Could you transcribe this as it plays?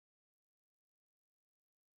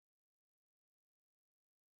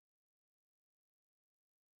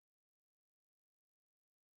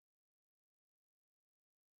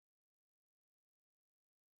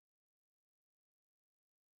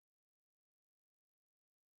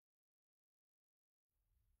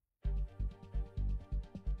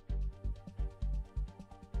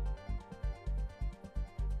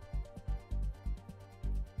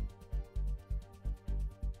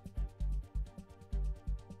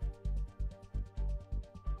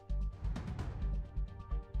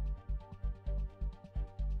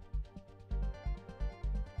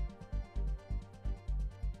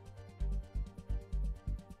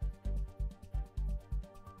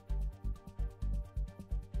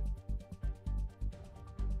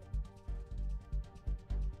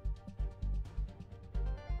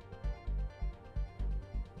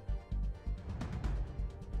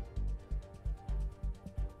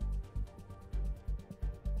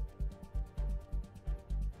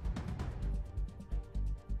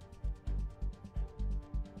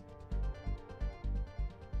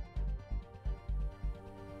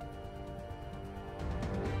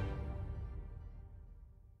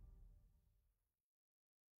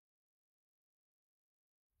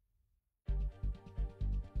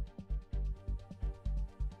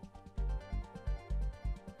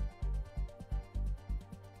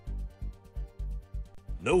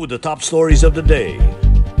Know the top stories of the day.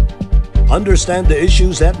 Understand the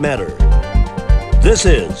issues that matter. This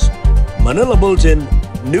is Manila Bulletin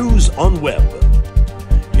News on Web.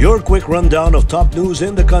 Your quick rundown of top news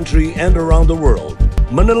in the country and around the world.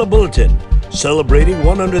 Manila Bulletin, celebrating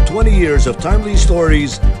 120 years of timely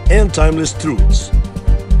stories and timeless truths.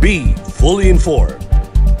 Be fully informed.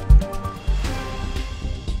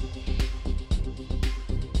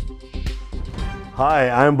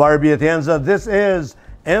 Hi, I'm Barbie Atienza. This is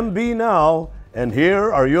MB Now, and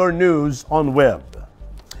here are your news on web.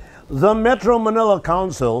 The Metro Manila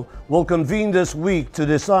Council will convene this week to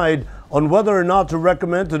decide on whether or not to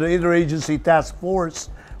recommend to the Interagency Task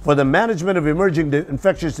Force for the Management of Emerging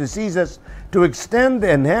Infectious Diseases to extend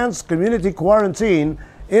the enhanced community quarantine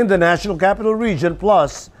in the National Capital Region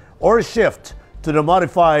Plus or shift to the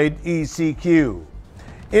modified ECQ.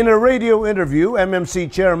 In a radio interview,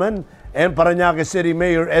 MMC Chairman and Parañaque City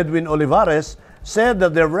Mayor Edwin Olivares said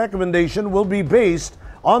that their recommendation will be based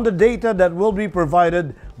on the data that will be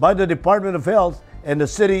provided by the Department of Health and the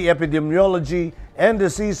City Epidemiology and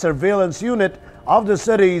Disease Surveillance Unit of the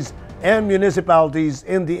cities and municipalities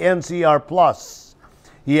in the NCR+.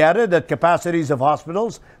 He added that capacities of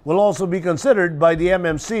hospitals will also be considered by the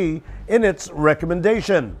MMC in its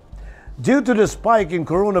recommendation. Due to the spike in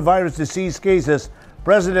coronavirus disease cases,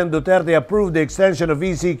 President Duterte approved the extension of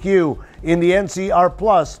ECQ in the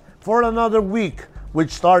NCR+ for another week,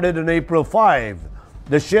 which started on April 5.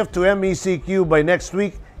 The shift to MECQ by next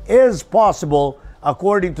week is possible,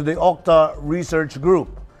 according to the Octa Research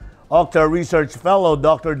Group. Octa Research Fellow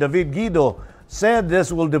Dr. David Guido said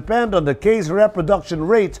this will depend on the case reproduction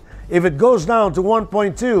rate if it goes down to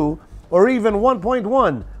 1.2 or even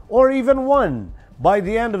 1.1 or even 1 by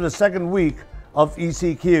the end of the second week of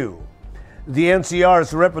ECQ. The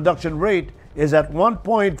NCR's reproduction rate is at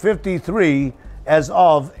 1.53 as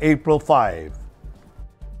of April 5.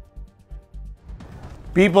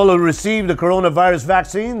 People who receive the coronavirus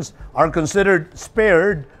vaccines are considered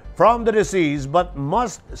spared from the disease but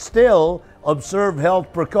must still observe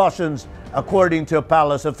health precautions, according to a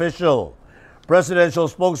palace official. Presidential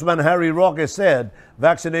spokesman Harry Roque said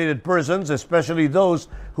vaccinated persons, especially those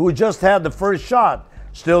who just had the first shot,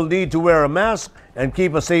 still need to wear a mask and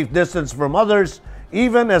keep a safe distance from others,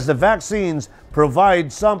 even as the vaccines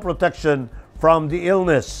provide some protection from the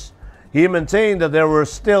illness. He maintained that there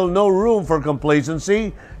was still no room for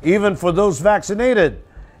complacency, even for those vaccinated.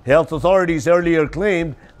 Health authorities earlier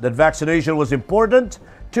claimed that vaccination was important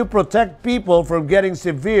to protect people from getting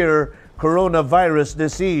severe coronavirus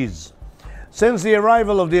disease. Since the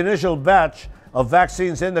arrival of the initial batch of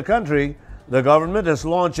vaccines in the country, the government has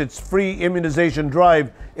launched its free immunization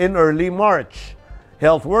drive in early March.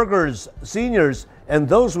 Health workers, seniors, and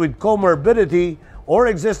those with comorbidity or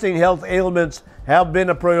existing health ailments have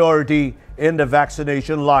been a priority in the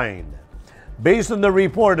vaccination line. Based on the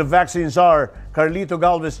report of vaccine czar Carlito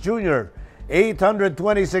Galvez Jr.,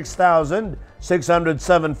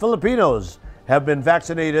 826,607 Filipinos have been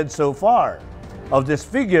vaccinated so far. Of this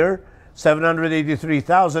figure,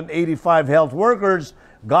 783,085 health workers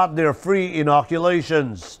got their free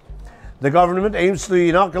inoculations. The government aims to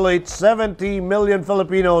inoculate 70 million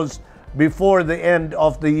Filipinos before the end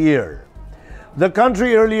of the year. The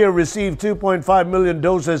country earlier received 2.5 million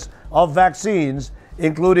doses of vaccines,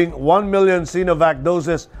 including 1 million Sinovac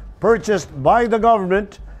doses purchased by the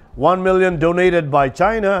government, 1 million donated by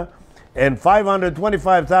China, and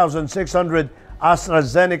 525,600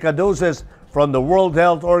 AstraZeneca doses from the World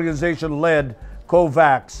Health Organization-led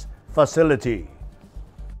COVAX facility.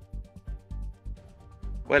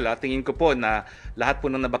 Well, tingin ko po na lahat po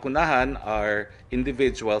ng nabakunahan are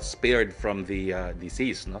individuals spared from the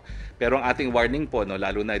disease, no? Pero ang ating warning po, no,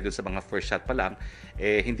 lalo na doon sa mga first shot pa lang,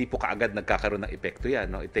 hindi po kaagad nagkakaroon ng epekto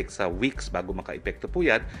yan, no? It takes weeks bago maka-epekto po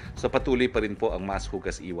yan. So patuloy pa rin po ang mask,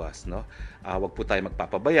 hugas, iwas, no? Wag po tayo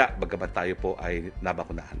magpapabaya bagamat tayo po ay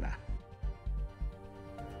nabakunahan na.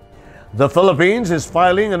 The Philippines is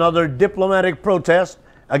filing another diplomatic protest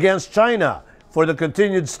against China for the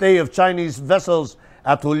continued stay of Chinese vessels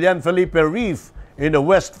at Julian Felipe reef in the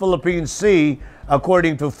West Philippine Sea,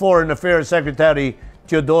 according to Foreign Affairs Secretary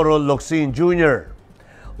Teodoro Locsin Jr.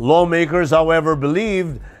 Lawmakers, however,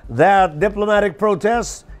 believed that diplomatic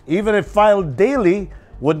protests, even if filed daily,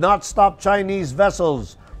 would not stop Chinese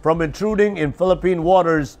vessels from intruding in Philippine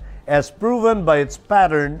waters, as proven by its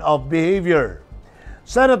pattern of behavior.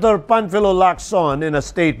 Senator Panfilo Lacson, in a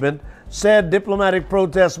statement, said diplomatic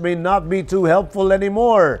protests may not be too helpful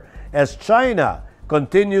anymore, as China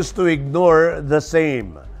continues to ignore the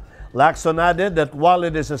same. Lacson added that while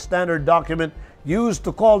it is a standard document used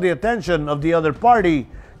to call the attention of the other party,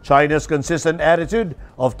 China's consistent attitude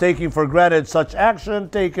of taking for granted such action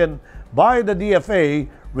taken by the DFA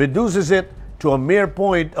reduces it to a mere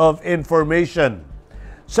point of information.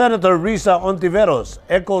 Senator Risa Ontiveros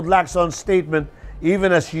echoed Lacson's statement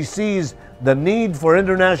even as she sees the need for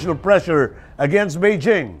international pressure against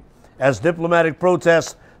Beijing, as diplomatic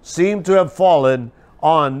protests seem to have fallen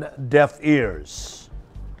on deaf ears.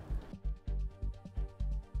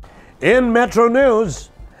 In Metro News,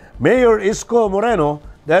 Mayor Isko Moreno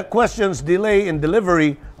that questions delay in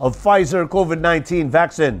delivery of Pfizer Covid-19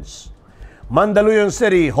 vaccines. Mandaluyong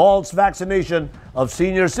City halts vaccination of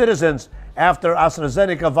senior citizens after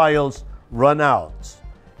AstraZeneca vials run out.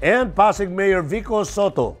 And Pasig Mayor Vico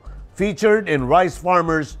Soto featured in rice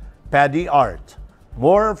farmers' paddy art.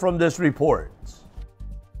 More from this report.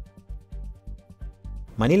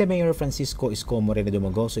 Manila Mayor Francisco Isko Moreno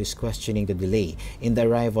Dumagoso is questioning the delay in the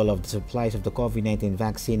arrival of the supplies of the COVID-19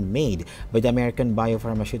 vaccine made by the American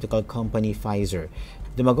biopharmaceutical company Pfizer.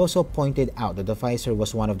 Dumagoso pointed out that the Pfizer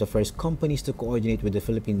was one of the first companies to coordinate with the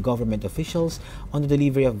Philippine government officials on the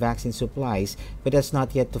delivery of vaccine supplies, but has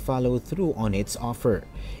not yet to follow through on its offer.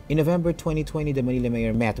 In November 2020, the Manila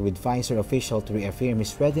Mayor met with Pfizer officials to reaffirm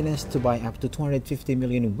his readiness to buy up to 250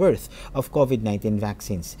 million worth of COVID-19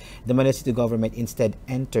 vaccines. The Manila City government instead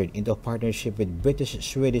entered into a partnership with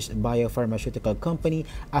British-Swedish biopharmaceutical company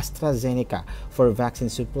AstraZeneca for vaccine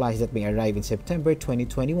supplies that may arrive in September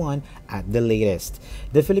 2021 at the latest.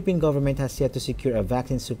 The Philippine government has yet to secure a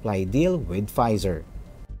vaccine supply deal with Pfizer.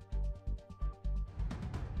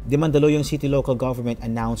 The Mandaluyong City local government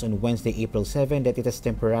announced on Wednesday, April 7 that it is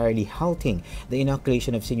temporarily halting the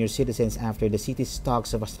inoculation of senior citizens after the city's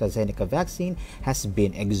stocks of AstraZeneca vaccine has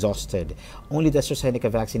been exhausted. Only the AstraZeneca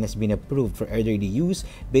vaccine has been approved for elderly use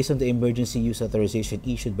based on the emergency use authorization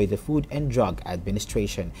issued by the Food and Drug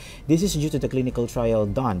Administration. This is due to the clinical trial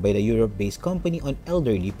done by the Europe-based company on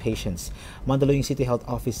elderly patients. Mandaluyong City Health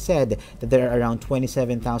Office said that there are around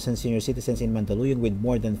 27,000 senior citizens in Mandaluyong, with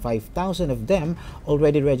more than 5,000 of them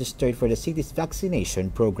already registered for the city's vaccination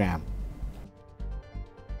program.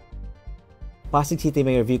 Pasig City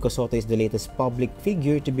Mayor Vico Soto is the latest public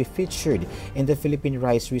figure to be featured in the Philippine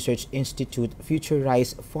Rice Research Institute Future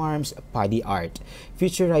Rice Farms Paddy Art.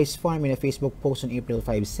 Future Rice Farm, in a Facebook post on April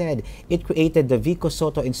 5, said it created the Vico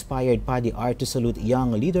Soto-inspired paddy art to salute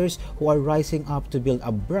young leaders who are rising up to build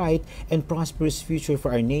a bright and prosperous future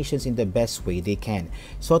for our nations in the best way they can.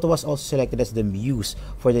 Soto was also selected as the muse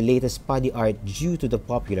for the latest paddy art due to the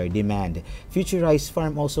popular demand. Future Rice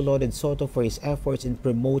Farm also lauded Soto for his efforts in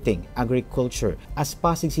promoting agriculture. As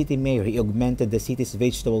Pasig City Mayor, he augmented the city's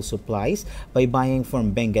vegetable supplies by buying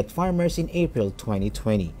from Benguet farmers in April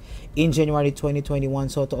 2020. In January 2021,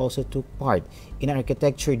 Soto also took part in an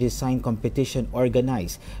architecture design competition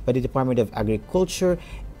organized by the Department of Agriculture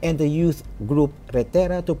and the youth group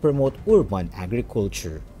Retera to promote urban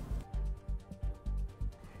agriculture.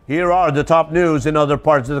 Here are the top news in other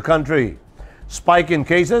parts of the country. Spike in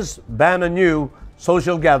cases, ban anew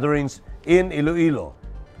social gatherings in Iloilo.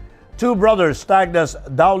 Two brothers tagged as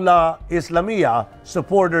Dawlah Islamiyah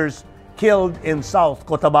supporters killed in South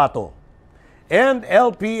Cotabato. And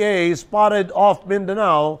LPA spotted off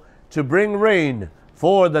Mindanao to bring rain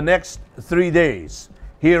for the next 3 days.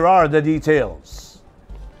 Here are the details.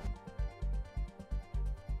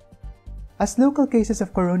 As local cases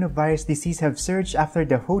of coronavirus disease have surged after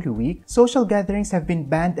the Holy Week, social gatherings have been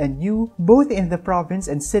banned anew both in the province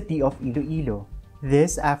and city of Iloilo.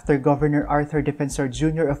 This after Governor Arthur Defensor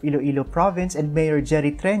Jr. of Iloilo Province and Mayor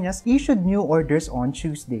Jerry Treñas issued new orders on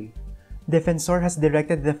Tuesday. Defensor has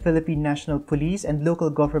directed the Philippine National Police and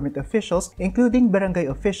local government officials, including barangay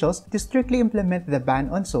officials, to strictly implement the ban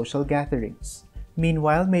on social gatherings.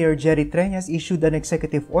 Meanwhile, Mayor Jerry Treñas issued an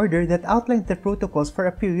executive order that outlined the protocols for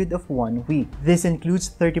a period of 1 week. This includes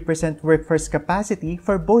 30% workforce capacity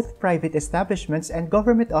for both private establishments and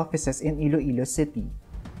government offices in Iloilo City.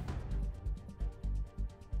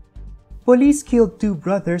 Police killed two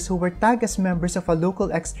brothers who were tagged as members of a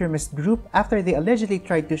local extremist group after they allegedly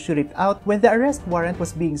tried to shoot it out when the arrest warrant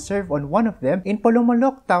was being served on one of them in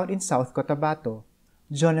Polomolok town in South Cotabato.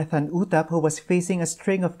 Jonathan Utap, who was facing a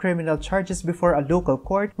string of criminal charges before a local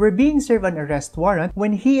court, were being served an arrest warrant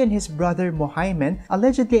when he and his brother Mohaimen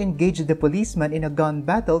allegedly engaged the policeman in a gun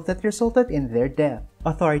battle that resulted in their death.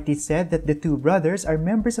 Authorities said that the two brothers are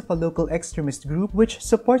members of a local extremist group which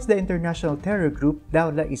supports the international terror group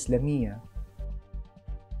Dawlah Islamiyah.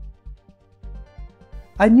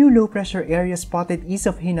 A new low-pressure area spotted east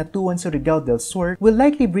of Hinatuan, Surigao del Sur will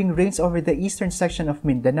likely bring rains over the eastern section of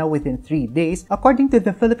Mindanao within 3 days, according to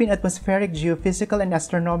the Philippine Atmospheric, Geophysical and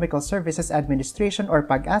Astronomical Services Administration or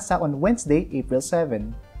PAG-ASA on Wednesday, April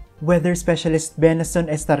 7. Weather specialist Benson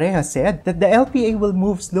Estareja said that the LPA will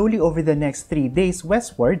move slowly over the next 3 days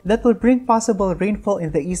westward that will bring possible rainfall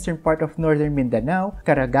in the eastern part of northern Mindanao,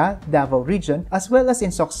 Caraga, Davao region, as well as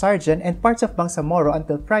in Socsargen and parts of Bangsamoro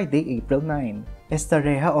until Friday, April 9.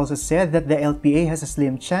 Estareja also said that the LPA has a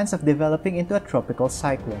slim chance of developing into a tropical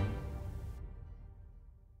cyclone.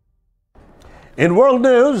 In world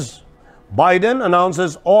news, Biden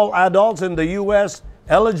announces all adults in the U.S.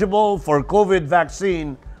 eligible for COVID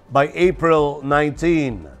vaccine by April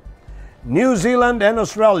 19. New Zealand and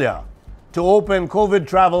Australia to open COVID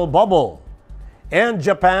travel bubble. And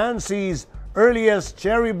Japan sees earliest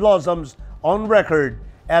cherry blossoms on record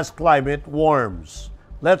as climate warms.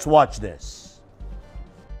 Let's watch this.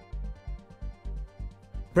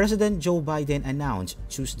 President Joe Biden announced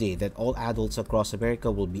Tuesday that all adults across America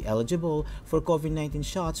will be eligible for COVID-19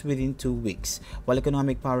 shots within 2 weeks, while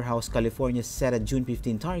economic powerhouse California set a June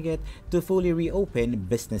 15 target to fully reopen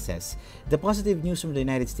businesses. The positive news from the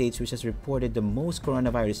United States, which has reported the most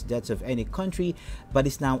coronavirus deaths of any country, but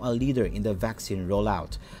is now a leader in the vaccine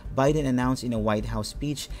rollout. Biden announced in a White House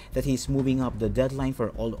speech that he is moving up the deadline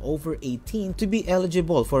for all over 18 to be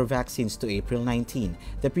eligible for vaccines to April 19.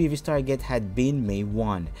 The previous target had been May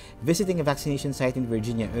 1. Visiting a vaccination site in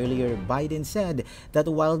Virginia earlier, Biden said that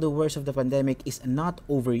while the worst of the pandemic is not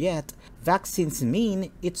over yet, vaccines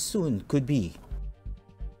mean it soon could be.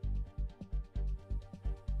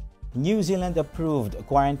 New Zealand approved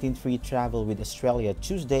quarantine-free travel with Australia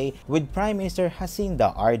Tuesday, with Prime Minister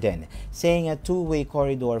Jacinda Ardern saying a two-way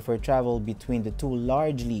corridor for travel between the two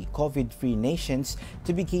largely COVID-free nations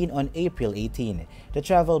to begin on April 18. The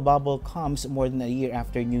travel bubble comes more than a year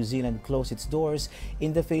after New Zealand closed its doors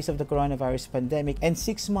in the face of the coronavirus pandemic and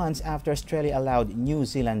 6 months after Australia allowed New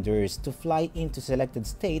Zealanders to fly into selected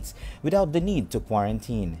states without the need to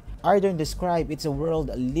quarantine. Ardern described it's a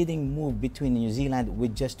world-leading move between New Zealand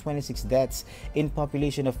with just 26 deaths in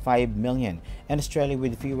population of 5 million and Australia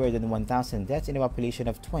with fewer than 1,000 deaths in a population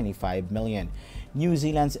of 25 million. New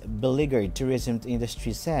Zealand's beleaguered tourism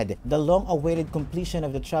industry said the long-awaited completion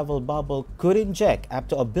of the travel bubble could inject up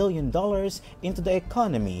to $1 billion into the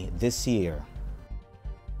economy this year.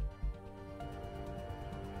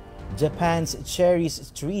 Japan's cherry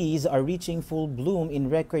trees are reaching full bloom in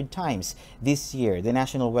record times this year, the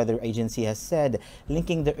National Weather Agency has said,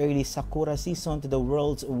 linking the early sakura season to the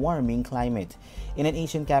world's warming climate. In an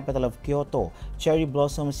Asian capital of Kyoto, cherry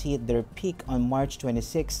blossoms hit their peak on March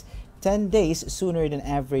 26, 10 days sooner than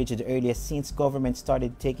average, the earliest since government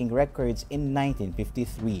started taking records in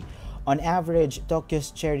 1953. On average, Tokyo's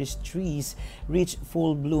cherry trees reach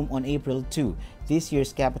full bloom on April 2. This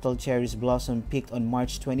year's capital cherries blossom peaked on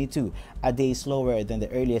March 22, a day slower than the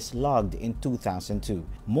earliest logged in 2002.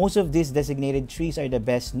 Most of these designated trees are the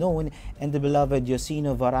best known and the beloved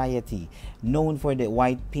Yoshino variety, known for the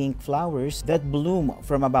white-pink flowers that bloom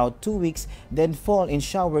from about 2 weeks, then fall in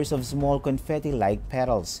showers of small confetti-like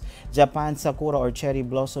petals. Japan's sakura or cherry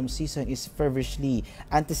blossom season is feverishly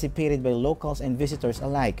anticipated by locals and visitors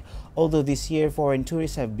alike, although this year foreign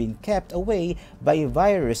tourists have been kept away by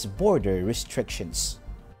virus border restrictions.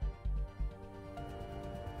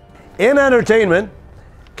 In entertainment,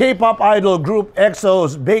 K-pop idol group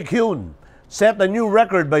EXO's Baekhyun set a new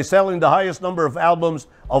record by selling the highest number of albums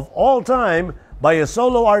of all time by a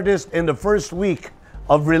solo artist in the first week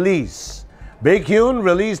of release. Baekhyun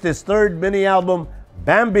released his third mini-album,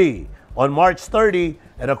 Bambi, on March 30,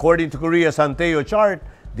 and according to Korea's Hanteo chart,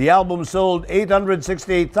 the album sold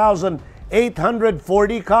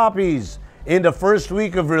 868,840 copies in the first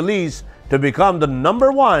week of release to become the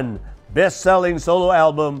 #1 best-selling solo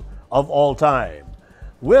album of all time.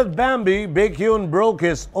 With Bambi, Baekhyun broke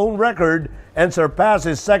his own record and surpassed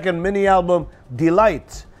his second mini-album,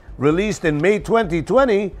 Delight, released in May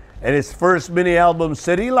 2020, and his first mini-album,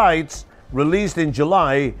 City Lights, released in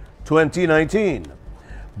July 2019.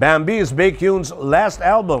 Bambi is Baekhyun's last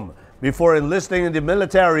album before enlisting in the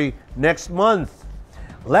military next month.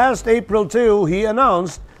 Last April 2, he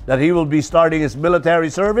announced that he will be starting his military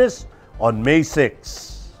service on May 6.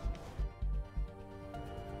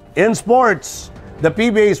 In sports, the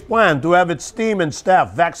PBA's plan to have its team and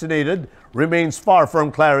staff vaccinated remains far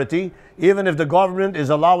from clarity, even if the government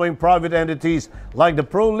is allowing private entities like the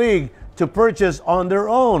Pro League to purchase on their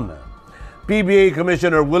own. PBA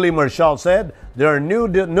Commissioner Willie Marshall said there are no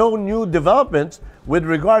new developments with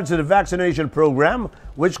regards to the vaccination program,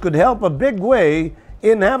 which could help a big way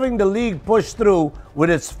in having the league push through with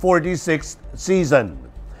its 46th season.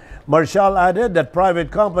 Marshall added that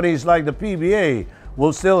private companies like the PBA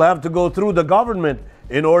will still have to go through the government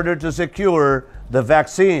in order to secure the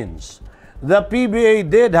vaccines. The PBA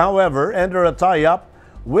did, however, enter a tie-up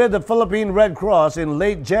with the Philippine Red Cross in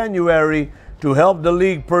late January to help the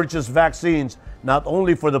league purchase vaccines not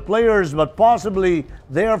only for the players but possibly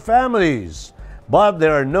their families. But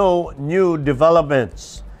there are no new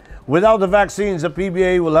developments. Without the vaccines, the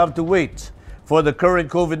PBA will have to wait for the current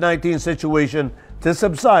COVID-19 situation to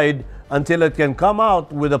subside until it can come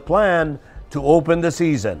out with a plan to open the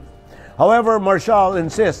season. However, Marshall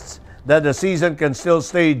insists that the season can still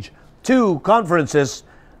stage 2 conferences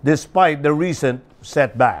despite the recent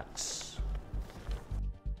setbacks.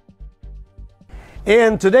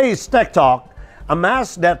 In today's Tech Talk, a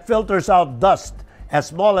mask that filters out dust as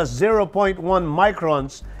small as 0.1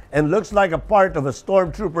 microns and looks like a part of a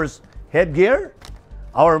stormtrooper's headgear?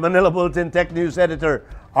 Our Manila Bulletin Tech News editor,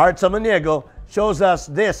 Art Samaniego, shows us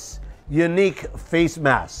this unique face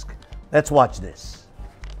mask. Let's watch this.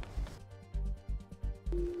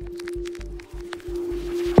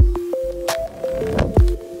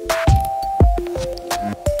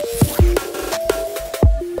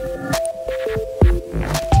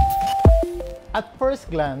 At first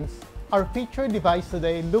glance, our featured device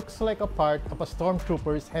today looks like a part of a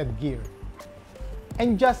stormtrooper's headgear.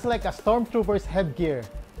 And just like a stormtrooper's headgear,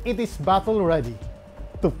 it is battle ready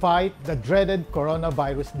to fight the dreaded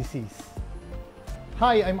coronavirus disease.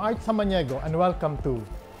 Hi, I'm Art Samaniego and welcome to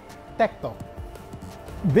Tech Talk.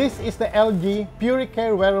 This is the LG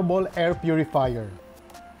PuriCare wearable air purifier.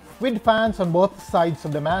 With fans on both sides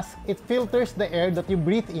of the mask, it filters the air that you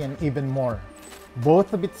breathe in even more.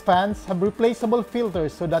 Both of its fans have replaceable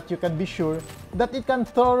filters so that you can be sure that it can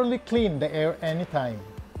thoroughly clean the air anytime.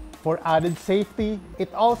 For added safety,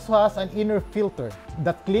 it also has an inner filter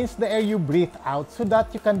that cleans the air you breathe out so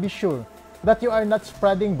that you can be sure that you are not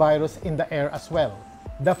spreading virus in the air as well.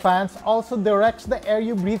 The fans also directs the air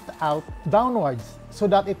you breathe out downwards so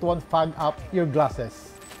that it won't fog up your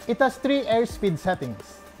glasses. It has 3 air speed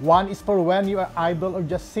settings. One is for when you are idle or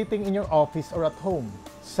just sitting in your office or at home.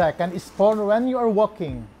 Second is for when you are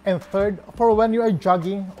walking, and third for when you are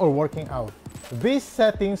jogging or working out. These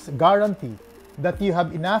settings guarantee that you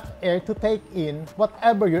have enough air to take in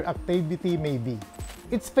whatever your activity may be.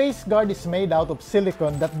 Its face guard is made out of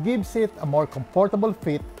silicone that gives it a more comfortable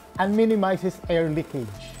fit and minimizes air leakage.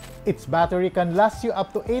 Its battery can last you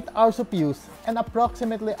up to 8 hours of use and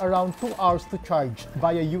approximately around 2 hours to charge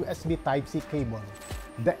via USB Type-C cable.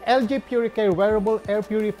 The LG PuriCare wearable air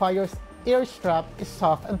purifier's ear strap is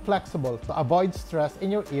soft and flexible to avoid stress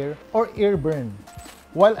in your ear or ear burn.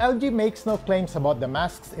 While LG makes no claims about the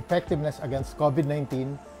mask's effectiveness against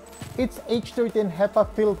COVID-19, its H13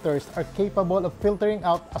 HEPA filters are capable of filtering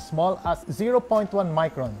out as small as 0.1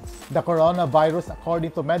 microns. The coronavirus,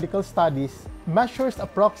 according to medical studies, measures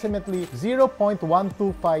approximately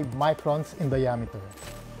 0.125 microns in diameter.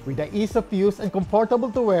 With the ease of use and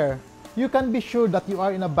comfortable to wear, you can be sure that you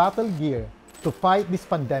are in a battle gear to fight this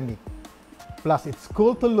pandemic. Plus, it's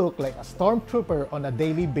cool to look like a stormtrooper on a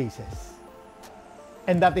daily basis.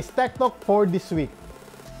 And that is Tech Talk for this week.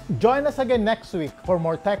 Join us again next week for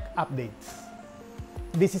more tech updates.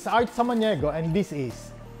 This is Art Samaniego and this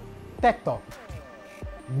is Tech Talk.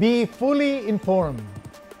 Be fully informed.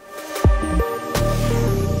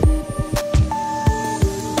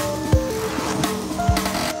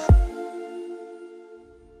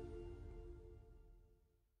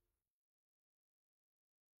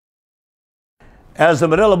 As the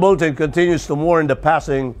Manila Bulletin continues to mourn the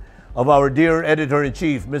passing of our dear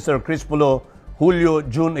Editor-in-Chief, Mr. Crispulo Julio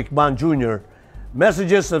Jun Ikban Jr.,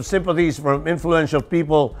 messages of sympathies from influential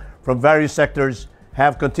people from various sectors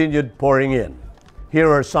have continued pouring in. Here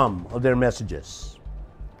are some of their messages.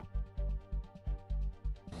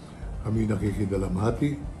 Kami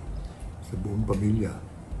nakikidalamhati sa buong pamilya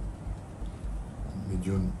ni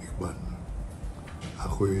Jun Ikban.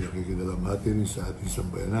 Ako'y nakikidalamhati rin sa ating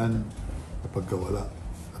sambayanan na pagkawala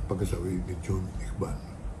at pagkasawi ni Jun Ikban.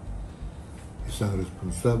 Isang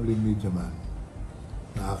responsable media man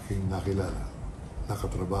na aking nakilala,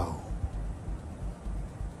 nakatrabaho,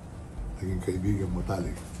 naging kaibigang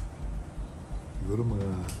matalik. Siguro mga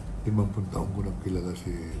 50 taon ko nang kilala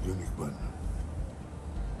si Jun Ikban.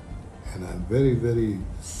 And I'm very, very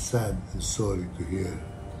sad and sorry to hear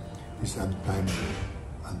his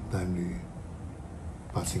untimely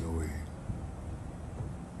passing away.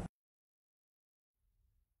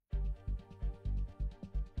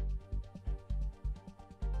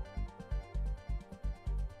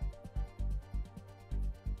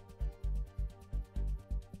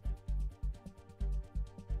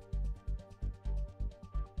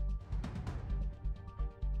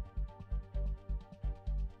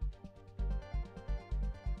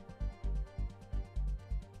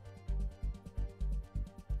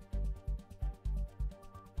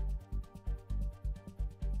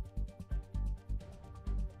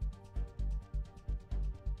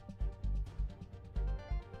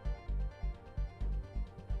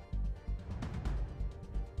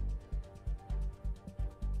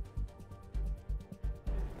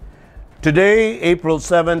 Today, April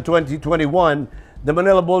 7, 2021, the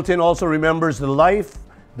Manila Bulletin also remembers the life,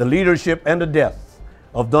 the leadership, and the death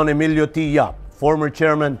of Don Emilio T. Yap, former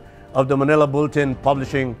chairman of the Manila Bulletin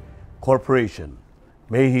Publishing Corporation.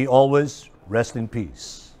 May he always rest in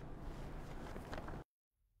peace.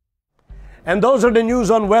 And those are the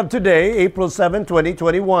news on web today, April 7,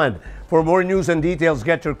 2021. For more news and details,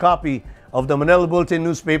 get your copy of the Manila Bulletin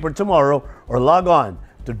newspaper tomorrow or log on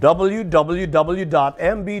to www.mb.com.ph.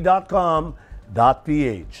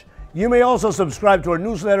 You may also subscribe to our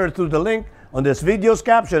newsletter through the link on this video's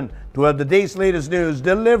caption to have the day's latest news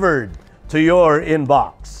delivered to your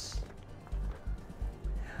inbox.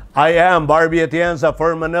 I am Barbie Atienza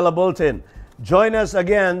for Manila Bulletin. Join us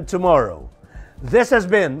again tomorrow. This has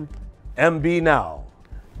been MB Now.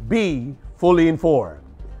 Be fully informed.